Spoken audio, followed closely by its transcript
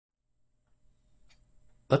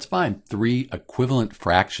Let's find three equivalent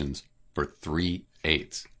fractions for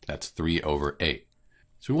 3/8. That's 3 over 8.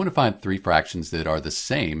 So we want to find three fractions that are the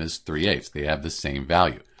same as 3/8. They have the same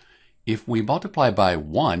value. If we multiply by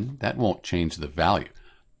 1, that won't change the value.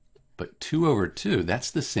 But 2 over 2, that's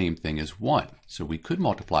the same thing as 1. So we could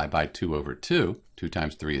multiply by 2 over 2. 2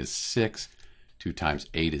 times 3 is 6. 2 times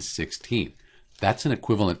 8 is 16. That's an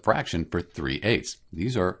equivalent fraction for 3/8.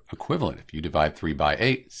 These are equivalent. If you divide 3 by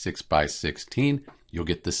 8, 6 by 16, you'll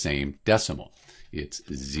get the same decimal. It's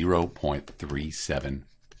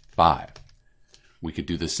 0.375. We could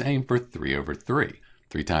do the same for 3 over 3.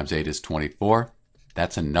 3 times 8 is 24.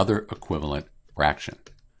 That's another equivalent fraction.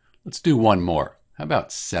 Let's do one more. How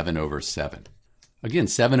about 7 over 7? Again,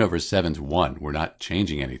 7 over 7 is 1. We're not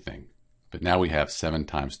changing anything. But now we have 7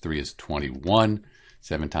 times 3 is 21.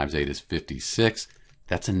 7 times 8 is 56.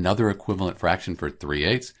 That's another equivalent fraction for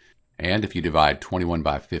 3/8. And if you divide 21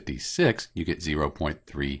 by 56, you get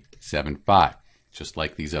 0.375, just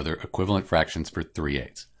like these other equivalent fractions for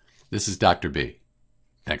 3/8. This is Dr. B.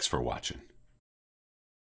 Thanks for watching.